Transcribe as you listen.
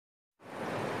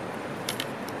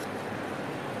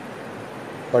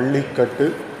பள்ளிக்கட்டு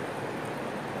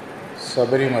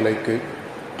சபரிமலைக்கு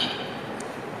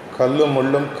கல்லும்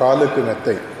முள்ளும் காலுக்கு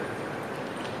மெத்தை.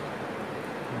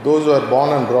 Those who are born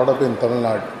and brought up in Tamil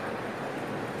Nadu,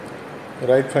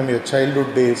 right from your childhood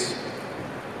days,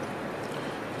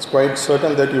 it's quite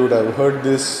certain that you would have heard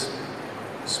this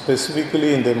specifically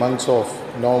in the months of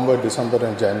November, December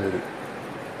and January.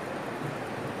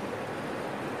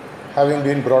 Having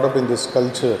been brought up in this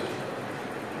culture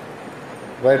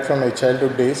right from my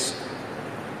childhood days,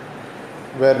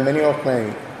 where many of my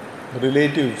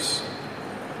relatives,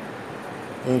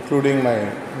 including my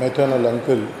maternal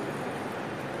uncle,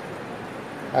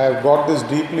 I have got this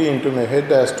deeply into my head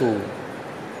as to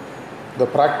the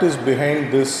practice behind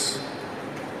this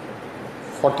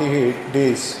 48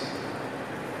 days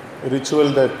ritual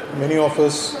that many of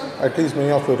us, at least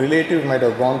many of your relatives, might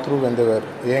have gone through when they were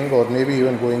young or maybe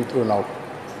even going through now.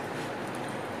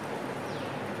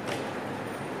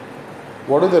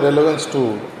 What is the relevance to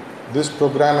this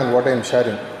program and what I am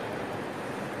sharing?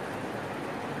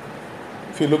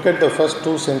 If you look at the first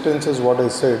two sentences, what I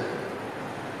said,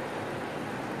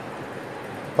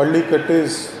 Pallikattu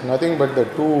is nothing but the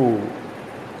two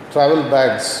travel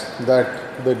bags that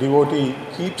the devotee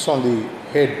keeps on the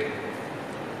head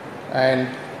and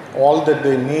all that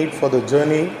they need for the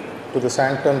journey to the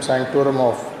sanctum sanctorum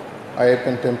of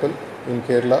Ayyappan temple in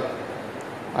Kerala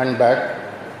and back.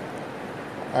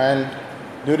 And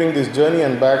during this journey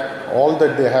and back, all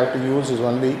that they have to use is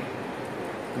only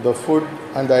the food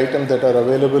and the items that are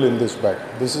available in this bag.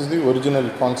 This is the original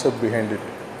concept behind it.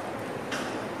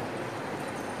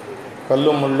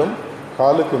 Kallum mullum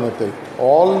kaalukku mettai.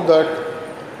 All that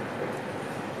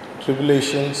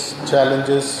tribulations,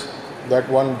 challenges that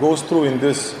one goes through in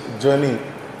this journey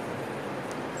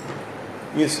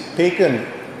is taken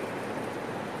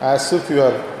as if you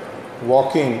are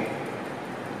walking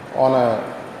on a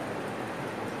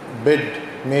bed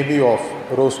maybe of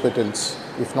rose petals,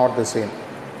 if not the same.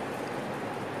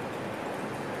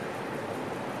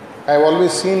 I have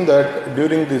always seen that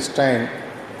during this time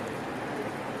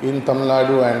in Tamil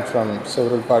Nadu and from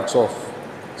several parts of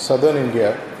southern India,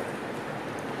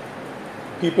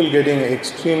 people getting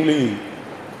extremely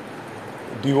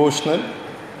devotional,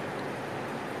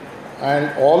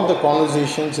 and all the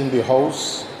conversations in the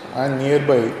house and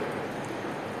nearby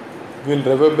will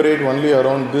reverberate only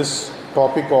around this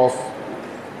topic of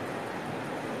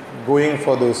going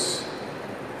for this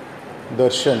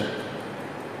darshan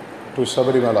to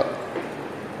Sabarimala.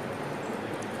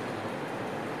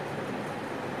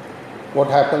 What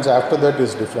happens after that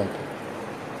is different.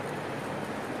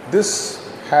 This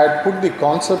had put the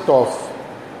concept of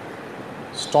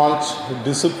staunch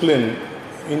discipline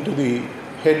into the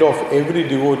head of every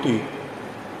devotee,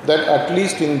 that at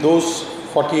least in those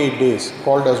 48 days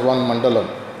called as one mandalam,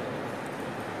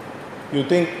 you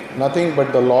think nothing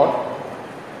but the Lord,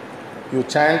 you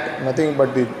chant nothing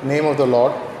but the name of the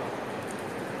Lord,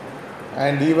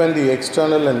 and even the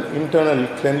external and internal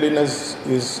cleanliness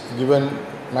is given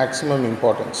maximum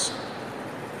importance.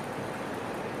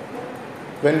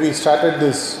 When we started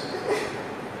this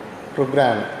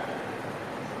program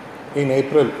in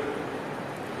April,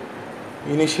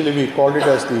 initially we called it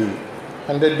as the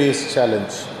 100 days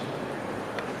challenge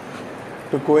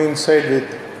to coincide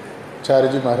with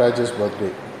Chariji Maharaj's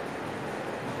birthday.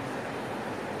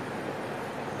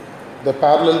 The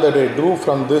parallel that I drew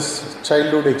from this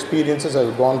childhood experiences I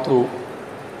have gone through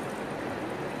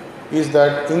is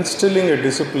that instilling a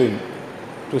discipline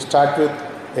to start with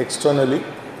externally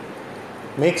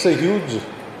makes a huge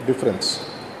difference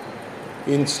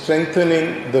in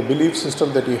strengthening the belief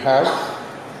system that you have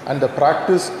and the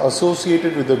practice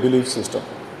associated with the belief system.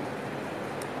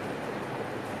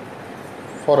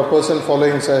 For a person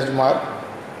following Sahajmar,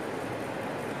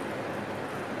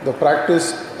 the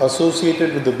practice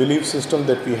associated with the belief system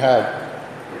that we have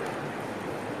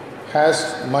has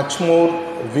much more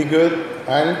vigor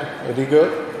and rigor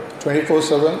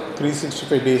 24/7,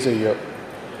 365 days a year,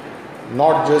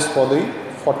 not just for the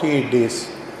 48 days.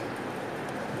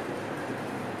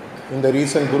 In the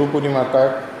recent Guru Purnima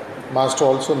talk, Master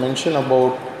also mentioned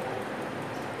about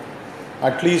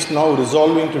at least now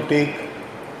resolving to take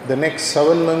the next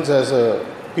 7 months as a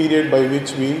period by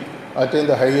which we attain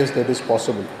the highest that is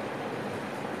possible.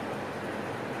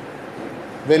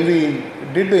 When we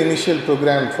did the initial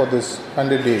program for this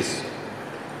 100 days,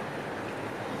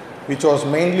 which was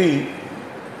mainly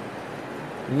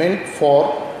meant for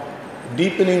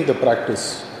deepening the practice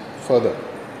further,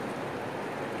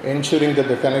 ensuring that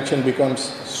the connection becomes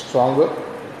stronger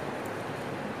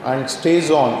and stays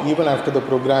on even after the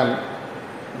program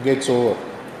gets over.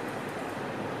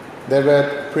 There were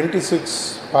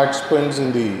 26 participants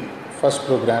in the first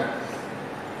program,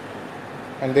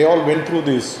 and they all went through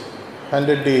this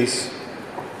 100 days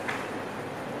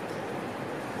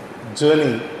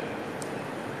journey,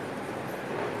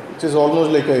 which is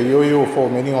almost like a yo-yo for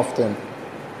many of them.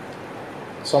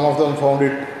 Some of them found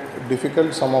it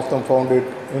difficult, some of them found it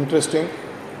interesting.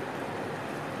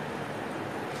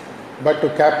 But to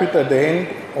cap it at the end,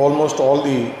 almost all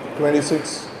the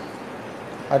 26,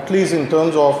 at least in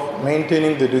terms of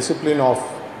maintaining the discipline of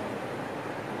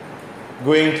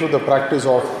going through the practice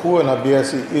of who an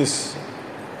Abhyasi is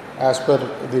as per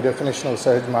the definition of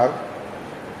Sahaj Marg,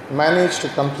 managed to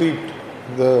complete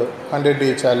the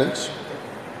 100-day challenge.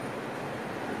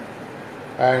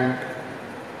 And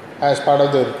as part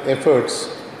of their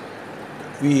efforts,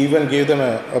 we even gave them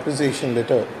an appreciation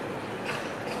letter.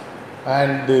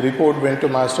 And the report went to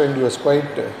Master and he was quite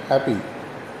happy.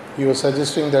 He was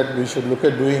suggesting that we should look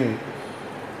at doing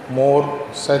more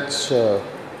such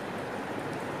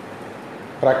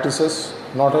practices,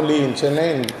 not only in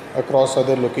Chennai and across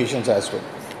other locations as well.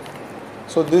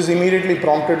 So this immediately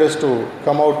prompted us to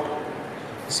come out.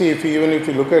 See, even if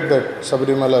you look at that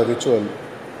Sabarimala ritual,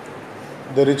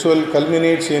 the ritual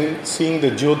culminates in seeing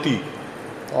the Jyoti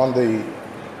on the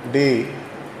day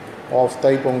of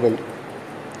Thai Pongal,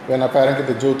 when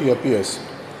apparently the Jyoti appears,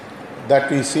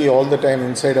 that we see all the time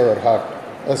inside our heart,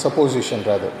 a supposition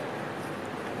rather.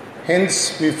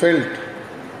 Hence, we felt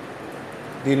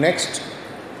the next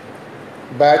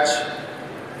batch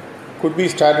could be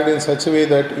started in such a way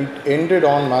that it ended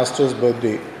on Master's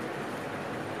birthday,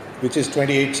 which is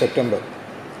 28 September.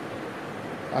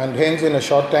 And hence, in a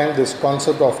short time, this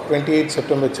concept of 28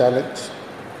 September challenge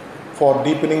for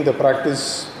deepening the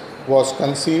practice was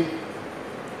conceived,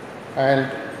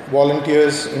 and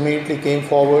volunteers immediately came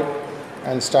forward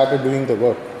and started doing the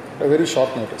work at a very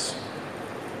short notice.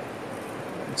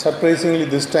 Surprisingly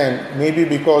this time, maybe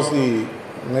because the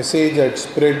message had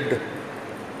spread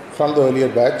from the earlier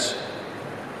batch,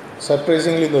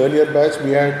 surprisingly in the earlier batch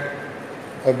we had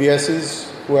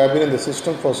Abhyasis who have been in the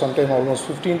system for some time, almost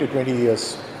 15 to 20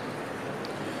 years.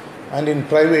 And in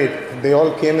private, they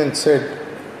all came and said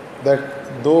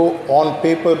that though on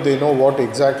paper they know what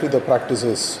exactly the practice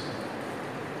is,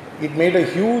 it made a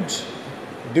huge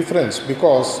difference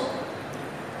because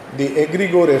the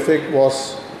egregore effect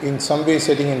was in some way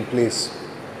setting in place.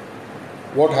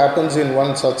 What happens in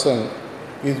one satsang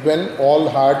is when all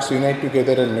hearts unite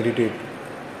together and meditate.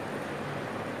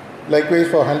 Likewise,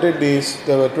 for 100 days,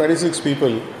 there were 26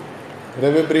 people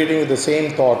reverberating with the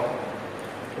same thought,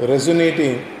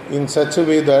 resonating in such a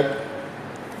way that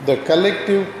the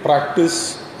collective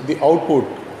practice, the output,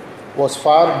 was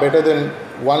far better than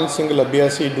one single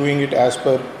Abhyasi doing it as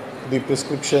per the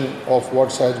prescription of what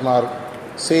Sahaj Marg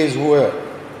says who a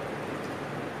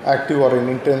active or an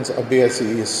intense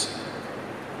Abhyasi is.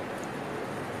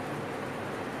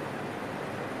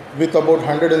 With about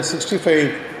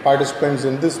 165 participants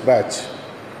in this batch,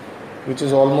 which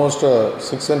is almost a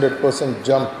 600%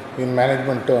 jump in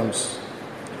management terms,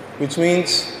 which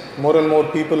means more and more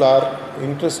people are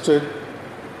interested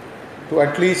to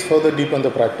at least further deepen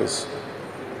the practice.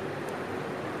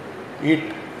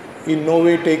 It in no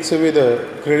way takes away the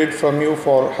credit from you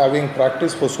for having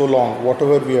practiced for so long,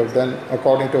 whatever we have done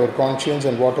according to our conscience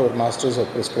and what our masters have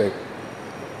prescribed.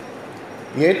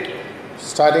 Yet,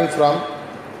 starting from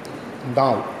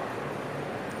now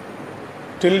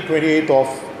till 28th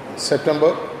of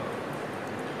September,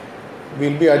 we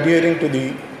will be adhering to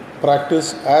the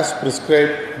practice as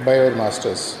prescribed by our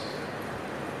masters.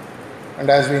 And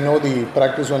as we know, the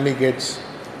practice only gets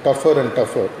tougher and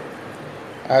tougher.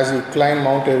 As you climb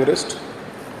Mount Everest,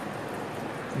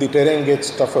 the terrain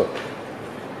gets tougher.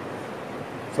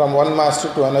 From one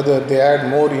master to another, they add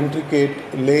more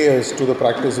intricate layers to the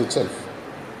practice itself.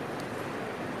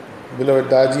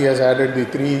 Beloved Daji has added the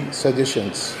 3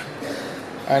 suggestions,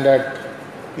 and at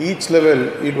each level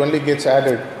it only gets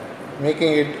added,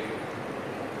 making it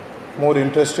more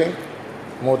interesting,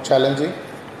 more challenging,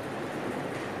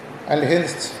 and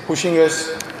hence pushing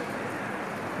us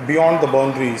beyond the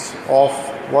boundaries of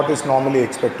what is normally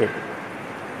expected.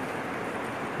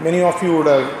 Many of you would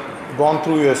have gone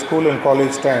through your school and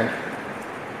college time,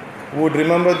 would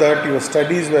remember that your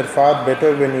studies were far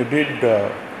better when you did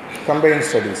combined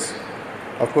studies.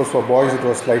 Of course, for boys it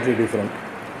was slightly different.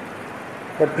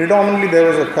 But predominantly there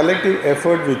was a collective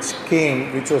effort which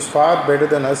came, which was far better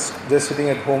than us just sitting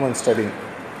at home and studying.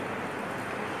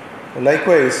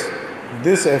 Likewise,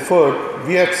 this effort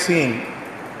we have seen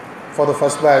for the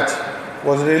first batch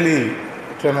was really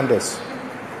tremendous.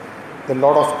 There are a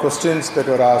lot of questions that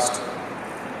were asked.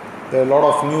 There are a lot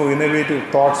of new innovative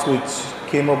thoughts which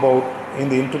came about in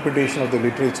the interpretation of the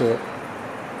literature.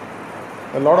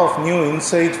 a lot of new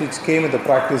insights which came in the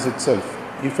practice itself.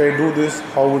 If I do this,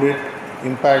 how would it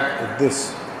impact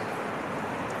this?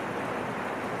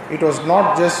 It was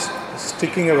not just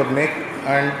sticking our neck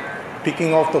and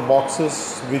ticking off the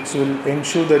boxes which will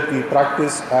ensure that we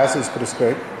practice as is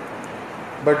prescribed,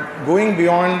 but going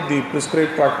beyond the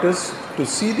prescribed practice to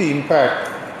see the impact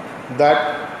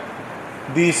that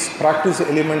these practice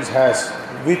elements has,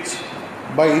 which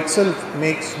by itself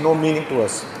makes no meaning to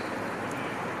us.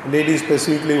 Ladies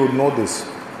specifically would know this.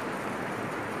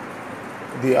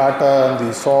 The atta and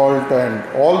the salt and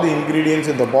all the ingredients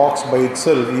in the box by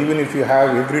itself, even if you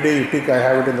have every day you pick, I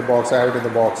have it in the box, I have it in the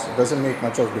box, it doesn't make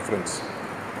much of difference.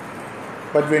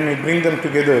 But when we bring them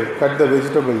together, cut the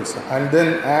vegetables and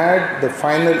then add the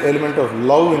final element of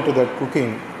love into that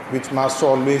cooking, which Master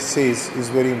always says is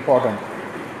very important,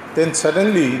 then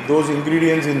suddenly those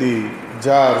ingredients in the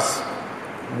jars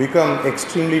become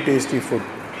extremely tasty food.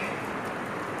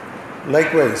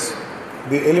 Likewise,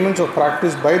 the elements of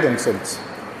practice by themselves,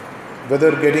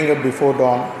 whether getting up before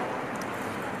dawn,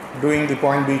 doing the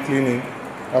point B cleaning,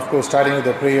 of course starting with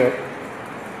the prayer,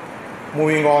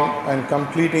 moving on and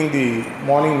completing the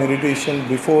morning meditation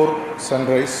before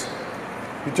sunrise,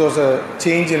 which was a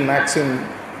change in maxim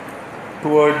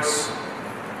towards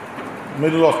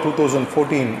middle of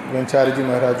 2014 when Chariji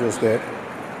Maharaj was there.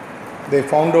 They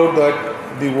found out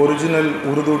that the original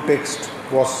Urdu text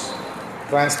was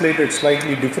translated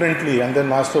slightly differently, and then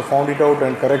Master found it out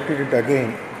and corrected it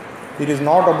again. It is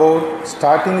not about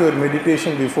starting your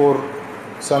meditation before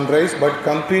sunrise, but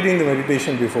completing the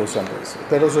meditation before sunrise.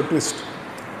 That was a twist.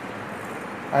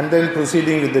 And then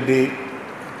proceeding with the day,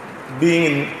 being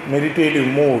in meditative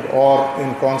mode or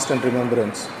in constant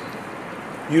remembrance,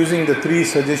 using the three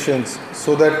suggestions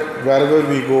so that wherever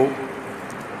we go,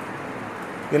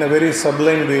 in a very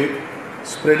sublime way,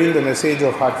 spreading the message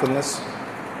of heartfulness.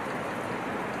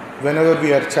 Whenever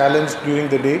we are challenged during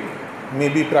the day,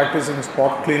 maybe practicing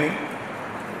spot cleaning,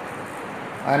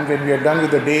 and when we are done with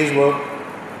the day's work,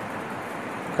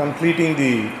 completing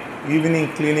the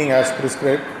evening cleaning as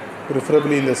prescribed,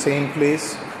 preferably in the same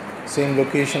place, same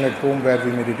location at home where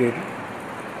we meditated,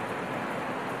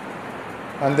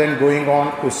 and then going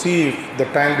on to see if the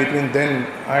time between then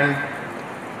and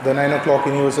the 9 o'clock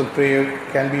universal prayer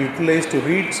can be utilized to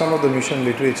read some of the mission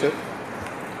literature,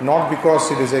 not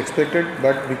because it is expected,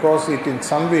 but because it in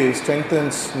some way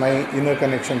strengthens my inner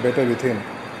connection better with Him.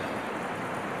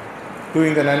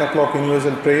 Doing the 9 o'clock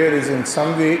universal prayer is in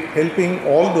some way helping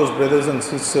all those brothers and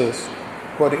sisters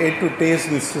who are yet to taste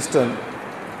this system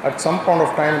at some point of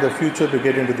time in the future to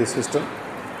get into this system.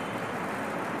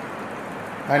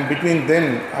 And between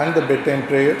then and the bedtime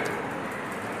prayer,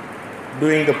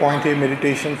 doing the point A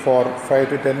meditation for 5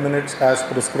 to 10 minutes as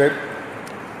prescribed.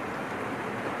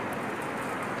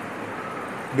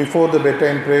 Before the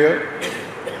bedtime prayer,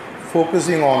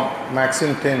 focusing on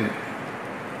Maxim 10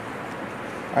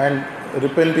 and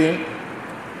repenting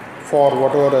for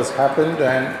whatever has happened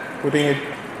and putting it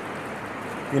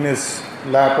in his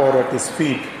lap or at his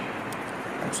feet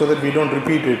so that we don't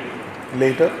repeat it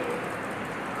later,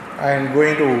 and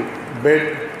going to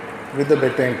bed with the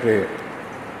bedtime prayer.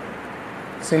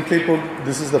 Simply put,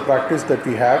 this is the practice that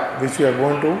we have, which we are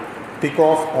going to tick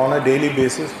off on a daily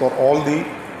basis for all the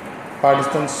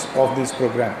participants of this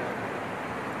program.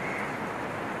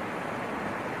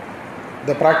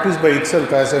 The practice by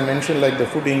itself, as I mentioned, like the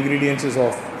food ingredients, is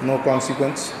of no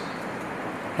consequence.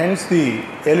 Hence the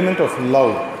element of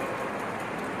love.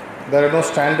 There are no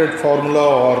standard formula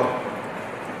or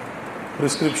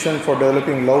prescription for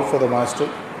developing love for the Master.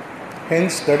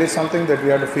 Hence, that is something that we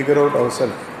have to figure out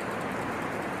ourselves.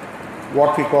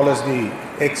 What we call as the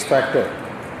X factor.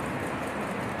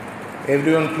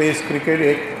 Everyone plays cricket,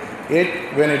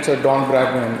 yet when it's a Don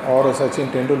Bradman or a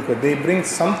Sachin Tendulkar, they bring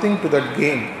something to that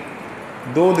game.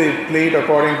 Though they played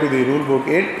according to the rule book,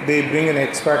 yet they bring an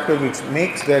X factor which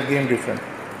makes their game different.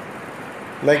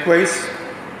 Likewise,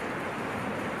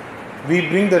 we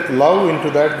bring that love into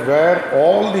that, where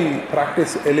all the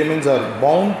practice elements are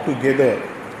bound together.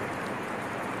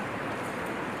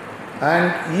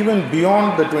 And even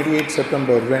beyond the 28th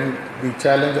September, when the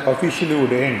challenge officially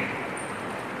would end,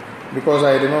 because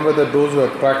I remember that those who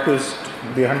had practiced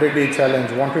the 100-day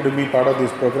challenge wanted to be part of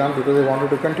this program because they wanted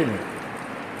to continue.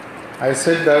 I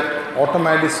said that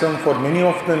automatism for many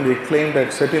of them they claimed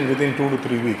had set in within 2 to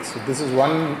 3 weeks. So this is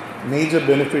one major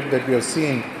benefit that we have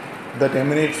seen that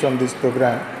emanates from this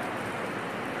program,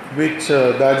 which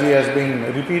Daji has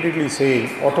been repeatedly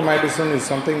saying. Automatism is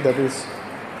something that is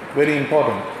very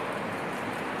important.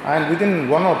 And within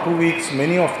 1 or 2 weeks,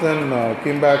 many of them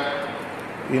came back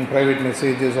in private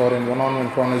messages or in one-on-one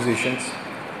conversations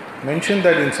mentioned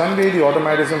that in some way the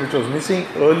automatism which was missing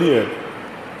earlier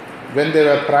when they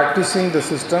were practicing the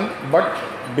system, but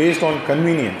based on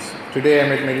convenience. Today I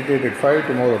might meditate at 5,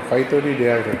 tomorrow at 5:30, day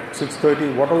after at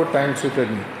 6:30, whatever time suited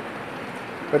me.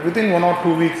 But within 1 or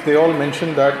 2 weeks, they all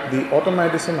mentioned that the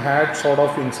automatism had sort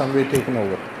of in some way taken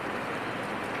over.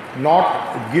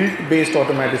 Not guilt-based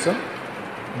automatism,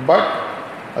 but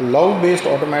a love-based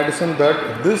automatism,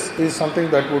 that this is something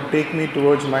that would take me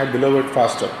towards my beloved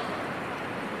faster.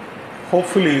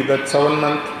 Hopefully that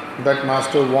 7-month that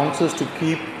master wants us to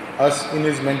keep us in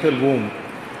his mental womb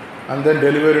and then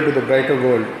deliver into the brighter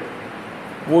world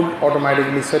would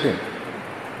automatically set in.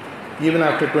 Even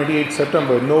after 28th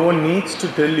September, no one needs to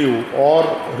tell you or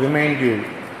remind you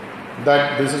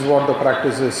that this is what the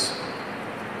practice is.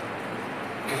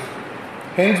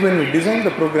 Hence, when we designed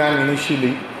the program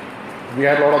initially, we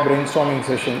had a lot of brainstorming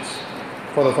sessions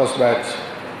for the first batch,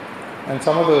 and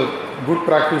some of the good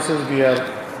practices we are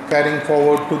carrying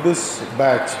forward to this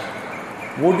batch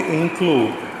would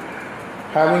include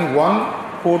having one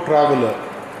co-traveler.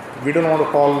 We don't want to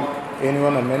call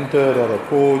anyone a mentor or a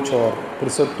coach or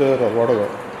preceptor or whatever.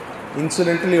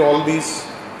 Incidentally, all these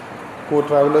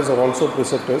co-travelers are also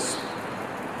preceptors.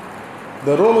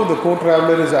 The role of the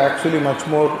co-traveler is actually much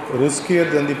more riskier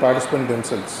than the participant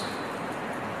themselves,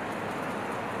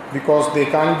 because they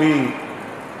can't be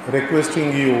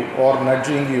requesting you or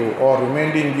nudging you or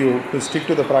reminding you to stick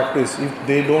to the practice if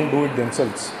they don't do it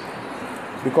themselves,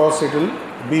 because it will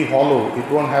be hollow, it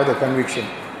won't have the conviction.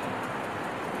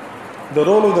 The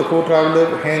role of the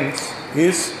co-traveler hence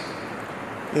is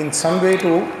in some way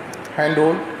to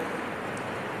handhold,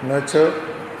 nurture,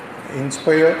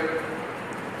 inspire,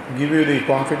 give you the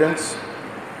confidence,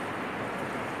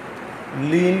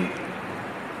 lean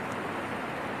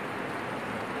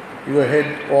your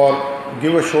head or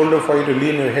give a shoulder for you to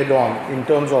lean your head on in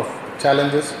terms of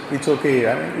challenges. It's okay,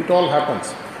 I mean, it all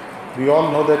happens. We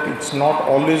all know that it's not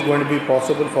always going to be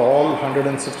possible for all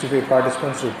 165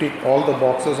 participants to tick all the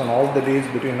boxes on all the days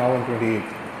between now and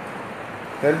 28th.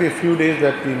 There will be a few days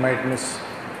that we might miss.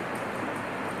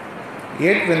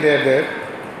 Yet when they are there,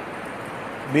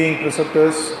 being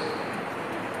preceptors,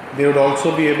 they would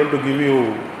also be able to give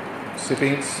you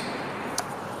sittings,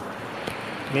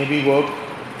 maybe work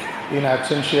in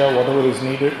absentia, whatever is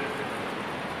needed,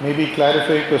 maybe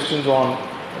clarify questions on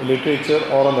literature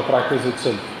or on the practice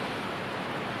itself.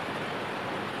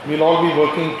 We'll all be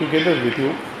working together with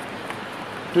you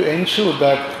to ensure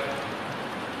that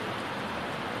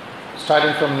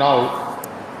starting from now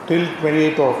till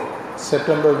 28th of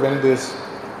September, when this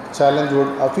challenge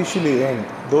would officially end,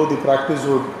 though the practice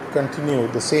would continue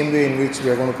the same way in which we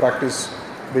are going to practice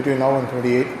between now and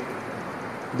 28th,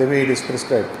 the way it is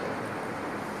prescribed.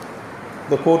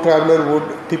 The co-traveler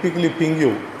would typically ping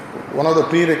you. One of the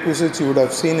prerequisites you would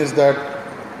have seen is that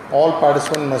all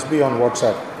participants must be on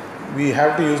WhatsApp. We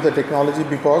have to use the technology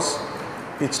because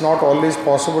it's not always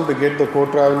possible to get the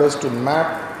co-travelers to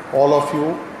map all of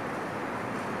you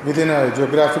within a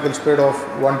geographical spread of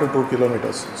 1 to 2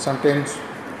 kilometers. Sometimes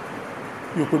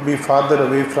you could be farther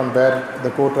away from where the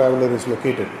co-traveler is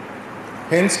located.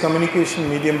 Hence, communication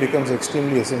medium becomes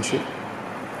extremely essential.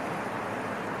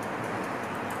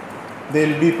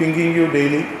 They will be pinging you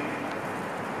daily.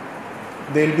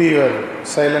 There will be a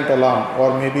silent alarm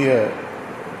or maybe a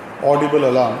audible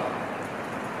alarm.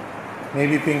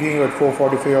 Maybe pinging you at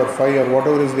 4:45 or 5 or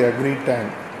whatever is the agreed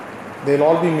time. They will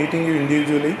all be meeting you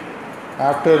individually.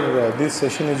 After this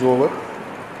session is over,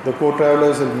 the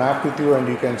co-travelers will map with you and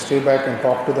you can stay back and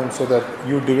talk to them so that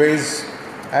you devise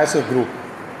as a group.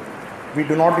 We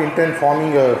do not intend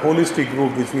forming a holistic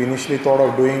group, which we initially thought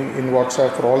of doing in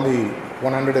WhatsApp for all the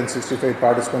 165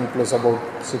 participants plus about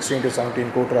 16 to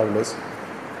 17 co-travelers.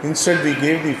 Instead, we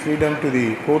gave the freedom to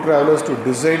the co-travelers to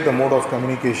decide the mode of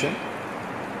communication.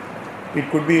 It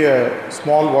could be a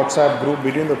small WhatsApp group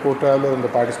between the co-traveler and the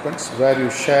participants where you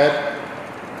share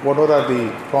whatever are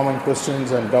the common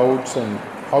questions and doubts and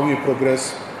how you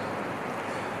progress.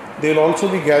 They will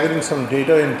also be gathering some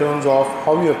data in terms of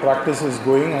how your practice is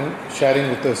going and sharing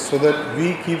with us so that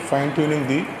we keep fine-tuning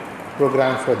the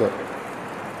program further.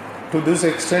 To this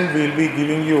extent, we will be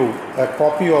giving you a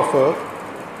copy of a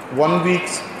 1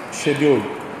 week's schedule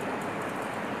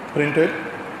printed,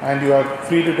 and you are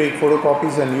free to take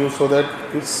photocopies and use, so that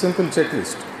it's simple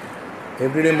checklist.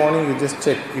 Every day morning you just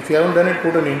check. If you haven't done it,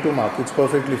 put an into mark. It's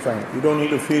perfectly fine. You don't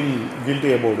need to feel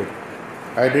guilty about it.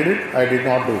 I did it, I did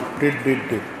not do it.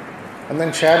 Did. And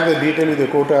then share the detail with the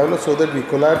co-traveler so that we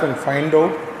collab and find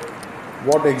out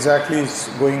what exactly is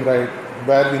going right,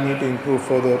 where we need to improve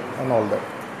further and all that.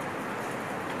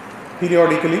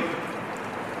 Periodically,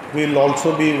 we will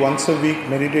also be once a week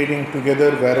meditating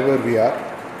together wherever we are.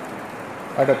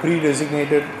 at a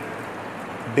pre-designated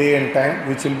day and time,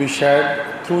 which will be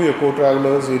shared through your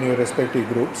co-travelers in your respective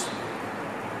groups.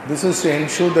 This is to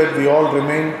ensure that we all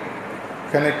remain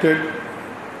connected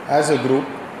as a group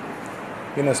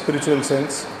in a spiritual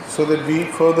sense, so that we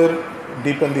further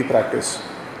deepen the practice.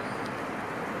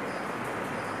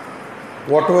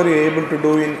 Whatever you are able to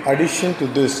do in addition to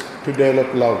this to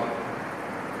develop love,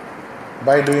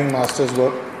 by doing master's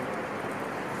work,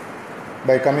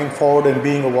 by coming forward and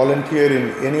being a volunteer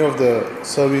in any of the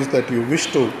service that you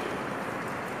wish to,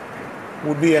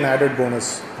 would be an added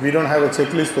bonus. We don't have a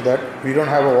checklist for that. We don't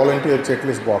have a volunteer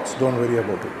checklist box. Don't worry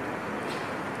about it.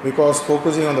 Because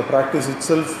focusing on the practice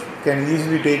itself can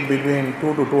easily take between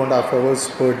 2 to 2.5 hours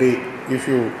per day if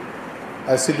you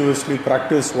assiduously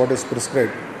practice what is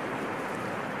prescribed.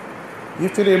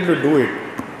 If you are able to do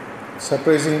it,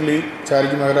 surprisingly,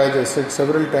 Charji Maharaj has said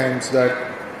several times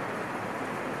that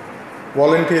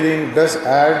volunteering does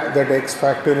add that X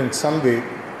factor in some way,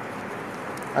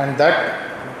 and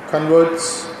that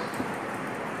converts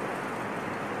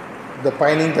the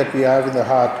pining that we have in the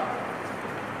heart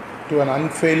to an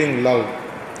unfailing love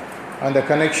and a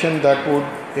connection that would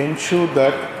ensure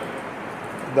that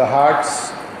the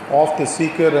hearts of the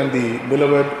seeker and the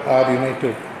beloved are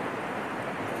united,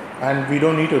 and we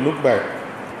don't need to look back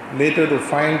later to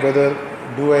find whether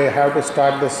do I have to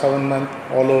start the 7th month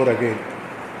all over again.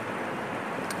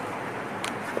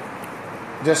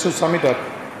 Just to sum it up,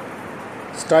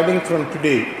 starting from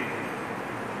today,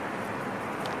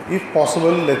 if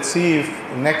possible, let's see if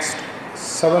next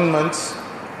 7 months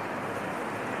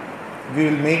we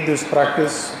will make this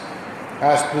practice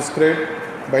as prescribed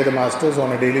by the masters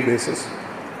on a daily basis.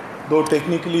 Though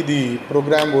technically the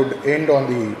program would end on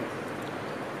the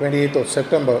 28th of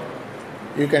September,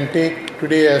 you can take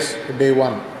today as day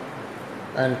 1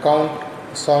 and count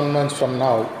 7 months from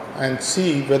now and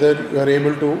see whether you are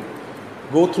able to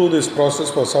go through this process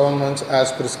for 7 months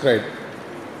as prescribed.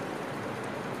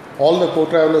 All the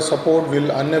co-traveler support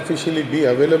will unofficially be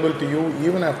available to you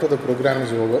even after the program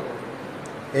is over,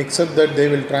 except that they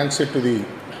will transit to the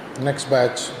next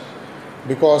batch,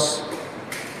 because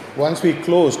once we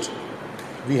closed,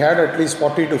 we had at least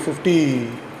 40 to 50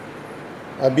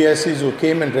 abhyasis who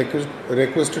came and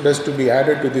requested us to be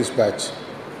added to this batch.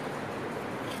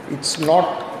 It's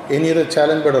not any other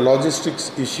challenge but a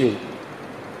logistics issue.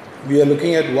 We are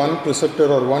looking at one preceptor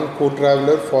or one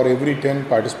co-traveler for every 10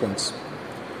 participants.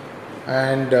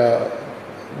 And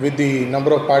with the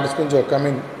number of participants who are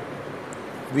coming,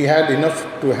 we had enough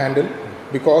to handle,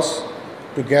 because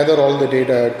to gather all the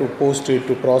data, to post it,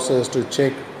 to process, to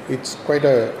check, it's quite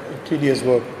a tedious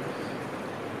work.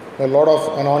 A lot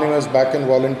of anonymous back-end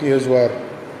volunteers who are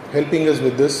helping us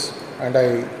with this, and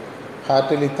I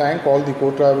heartily thank all the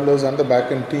co-travelers and the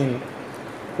back-end team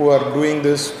who are doing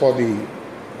this for the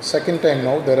second time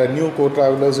now. There are new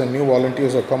co-travelers and new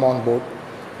volunteers who have come on board.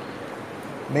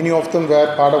 Many of them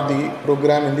were part of the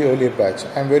program in the earlier batch.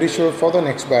 I am very sure for the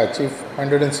next batch, if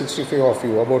 165 of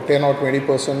you, about 10 or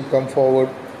 20% come forward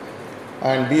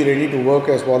and be ready to work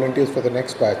as volunteers for the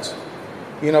next batch,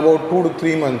 in about 2 to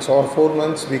 3 months or 4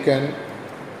 months, we can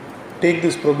take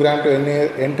this program to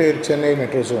entire Chennai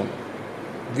metro zone.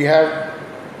 We have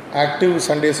active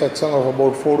Sunday satsang of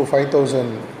about 4,000 to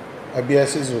 5,000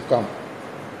 abhyasis who come.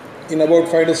 In about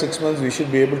 5 to 6 months, we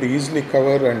should be able to easily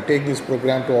cover and take this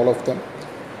program to all of them.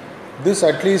 This,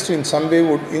 at least in some way,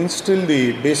 would instill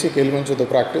the basic elements of the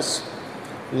practice,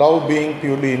 love being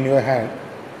purely in your hand.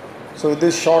 So with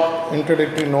this short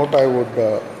introductory note, I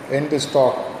would end this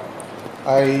talk.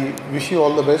 I wish you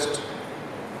all the best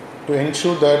to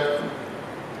ensure that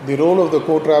the role of the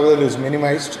co-traveler is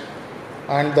minimized,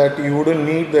 and that you wouldn't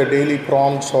need the daily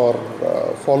prompts or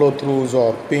follow-throughs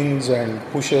or pings and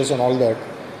pushes and all that,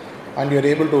 and you're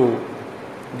able to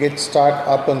get start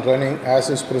up and running as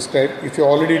is prescribed. If you're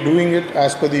already doing it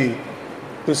as per the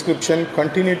prescription,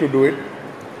 continue to do it.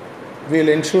 We'll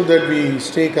ensure that we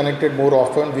stay connected more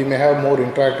often. We may have more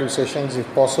interactive sessions. If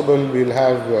possible, we'll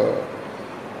have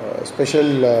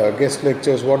special guest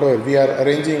lectures, whatever. We are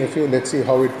arranging a few. Let's see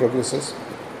how it progresses.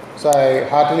 So I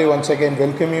heartily once again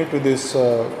welcome you to this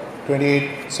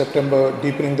 28th September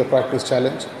Deepening the Practice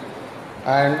Challenge,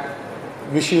 and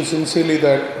wish you sincerely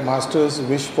that Master's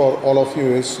wish for all of you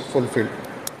is fulfilled.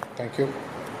 Thank you.